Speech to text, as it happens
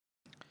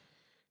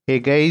Hey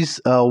guys,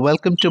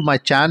 welcome to my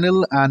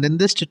channel, and in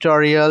this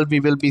tutorial we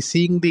will be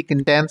seeing the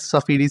contents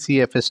of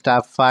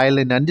EDCFSTab file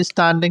and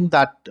understanding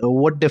that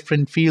what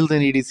different fields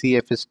in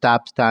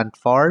EDCFSTab stand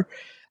for.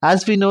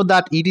 As we know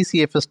that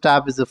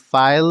EDCFSTab is a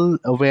file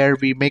where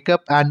we make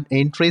up an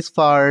entries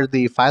for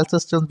the file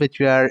systems which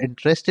we are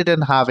interested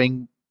in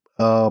having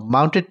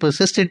mounted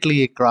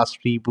persistently across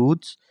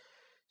reboots.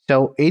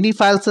 So any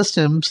file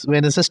systems,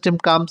 when a system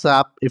comes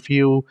up, if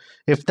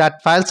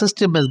that file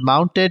system is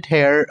mounted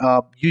here,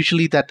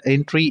 usually that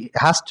entry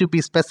has to be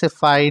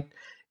specified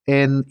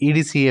in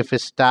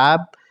EDCFS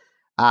tab.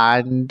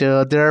 And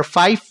there are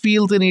 5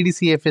 fields in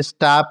EDCFS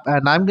tab,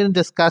 and I'm going to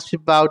discuss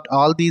about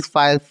all these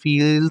 5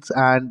 fields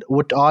and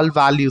what all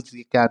values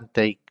you can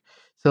take.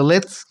 So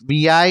let's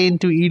VI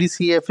into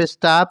EDCFS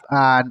tab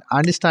and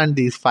understand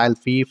these 5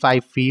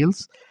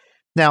 fields.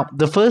 Now,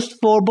 the first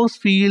foremost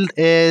field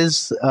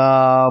is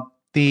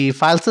the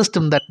file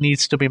system that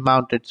needs to be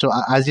mounted. So,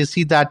 as you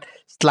see that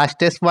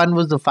 /test1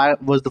 was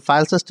the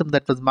file system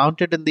that was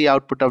mounted in the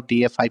output of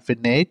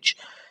df-h.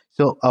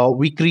 So,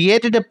 we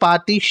created a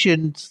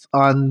partition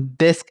on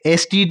disk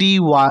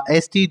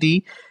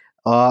std,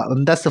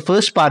 and that's the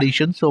first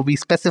partition. So, we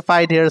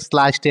specified here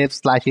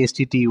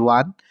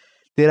 /dev/std1.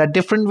 There are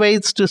different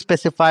ways to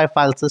specify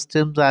file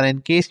systems, and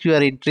in case you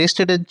are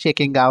interested in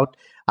checking out,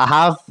 I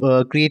have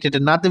created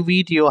another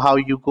video how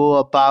you go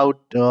about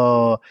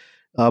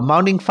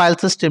mounting file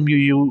system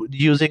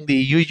using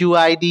the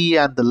UUID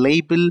and the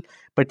label.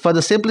 But for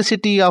the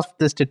simplicity of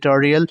this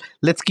tutorial,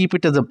 let's keep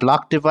it as a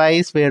block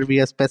device where we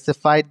have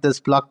specified this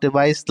block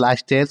device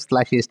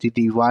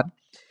 /dev/std1.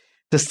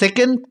 The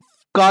second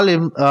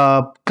column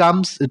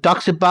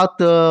talks about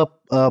the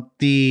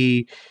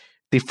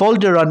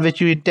folder on which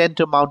you intend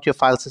to mount your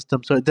file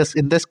system. So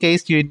in this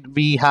case,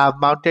 we have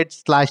mounted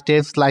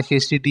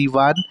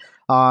 /dev/std1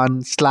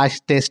 on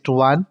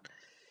 /test1.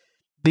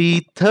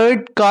 The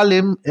third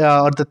column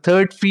or the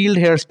third field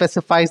here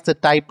specifies the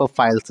type of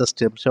file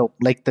system. So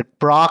like the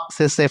proc,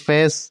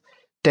 sysfs,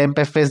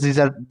 tempfs,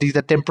 these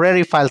are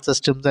temporary file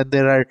systems, and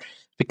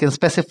we can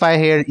specify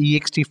here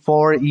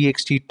ext4,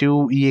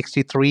 ext2,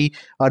 ext3,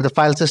 or the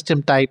file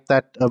system type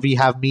that we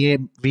have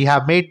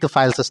made the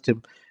file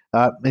system.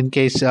 In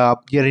case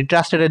you're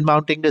interested in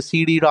mounting a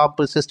CD-ROM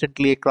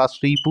persistently across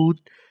reboot,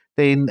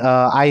 then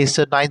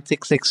ISO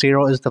 9660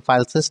 is the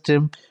file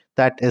system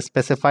that is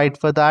specified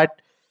for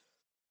that.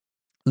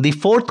 The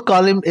fourth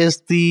column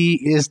is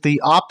the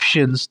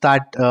options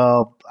that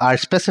are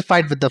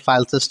specified with the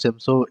file system.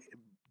 So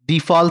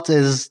default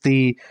is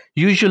the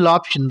usual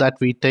option that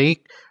we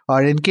take,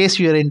 or in case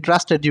you're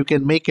interested, you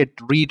can make it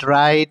read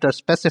write or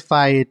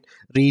specify it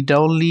read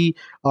only,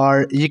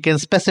 or you can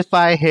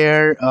specify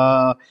here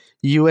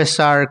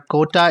USR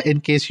quota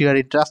in case you are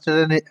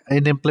interested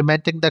in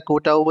implementing the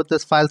quota over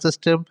this file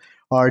system,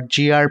 or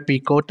GRP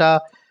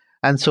quota,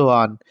 and so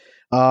on.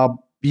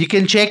 You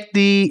can check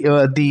the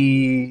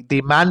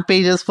man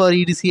pages for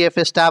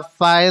EDCFSTab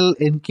file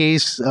in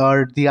case,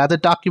 or the other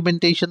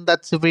documentation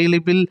that's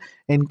available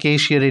in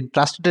case you're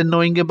interested in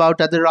knowing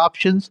about other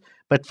options.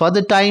 But for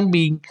the time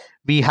being,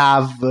 we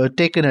have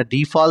taken a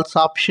defaults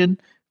option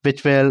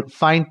which will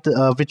mount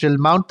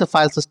the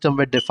file system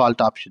with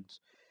default options.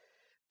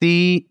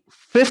 The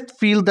fifth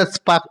field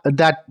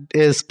that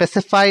is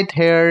specified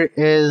here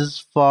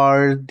is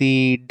for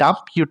the dump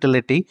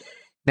utility.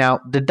 Now,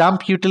 the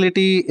dump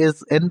utility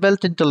is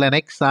inbuilt into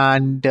Linux,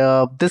 and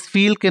this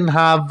field can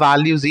have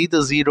values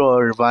either 0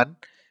 or 1.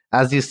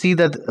 As you see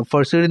that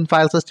for certain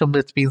file system,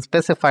 it's been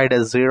specified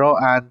as 0,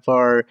 and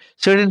for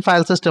certain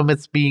file system,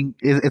 it's being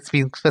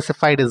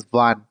specified as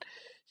 1.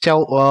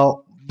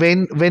 So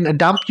when a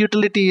dump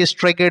utility is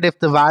triggered, if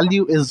the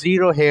value is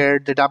 0 here,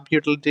 the dump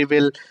utility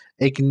will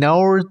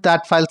ignore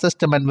that file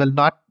system and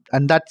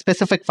that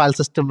specific file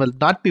system will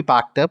not be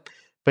backed up.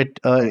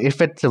 But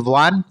if it's a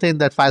 1, then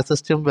that file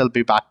system will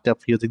be backed up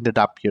using the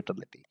dump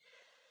utility.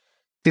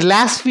 The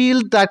last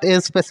field that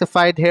is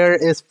specified here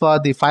is for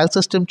the file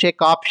system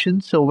check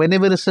option. So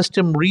whenever a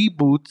system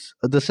reboots,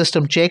 the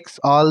system checks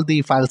all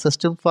the file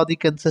system for the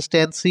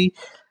consistency.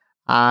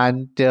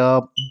 And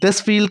this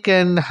field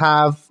can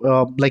have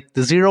like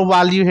the 0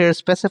 value here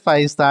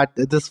specifies that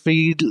this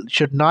field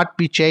should not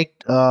be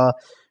checked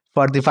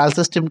for the file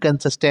system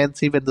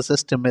consistency when the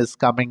system is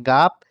coming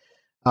up.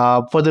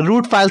 For the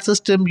root file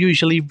system,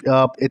 usually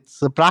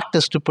it's a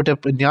practice to put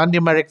up a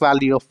non-numeric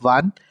value of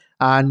 1.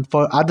 And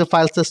for other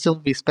file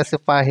systems, we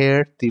specify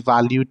here the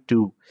value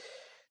 2.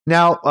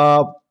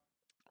 Now,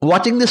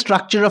 watching the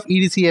structure of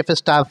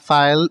EDCFSTab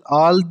file,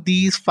 all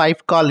these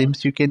 5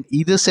 columns, you can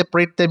either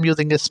separate them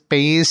using a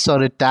space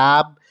or a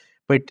tab,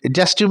 but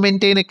just to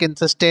maintain a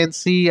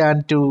consistency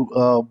and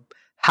to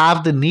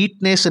have the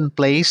neatness in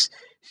place.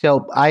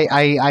 So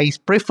I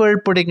prefer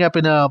putting up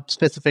in a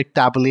specific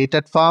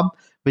tabulated form,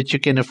 which you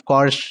can, of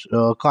course,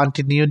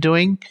 continue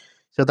doing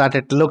so that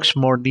it looks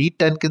more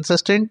neat and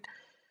consistent.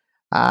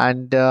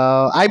 And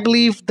I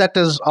believe that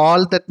is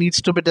all that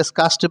needs to be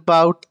discussed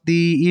about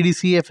the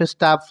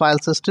EDCFSTab file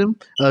system,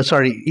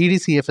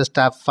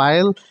 EDCFSTab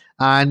file,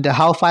 and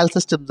how file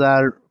systems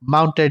are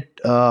mounted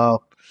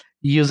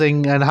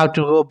using and how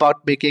to go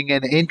about making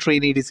an entry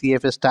in etc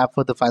fstab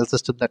for the file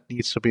system that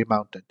needs to be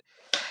mounted.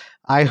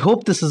 I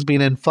hope this has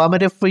been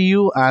informative for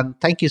you, and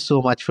thank you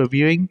so much for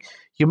viewing.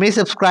 You may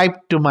subscribe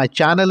to my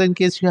channel in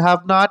case you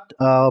have not,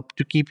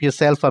 to keep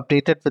yourself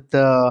updated with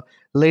the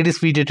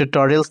latest video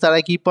tutorials that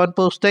I keep on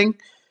posting.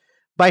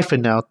 Bye for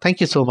now.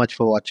 Thank you so much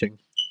for watching.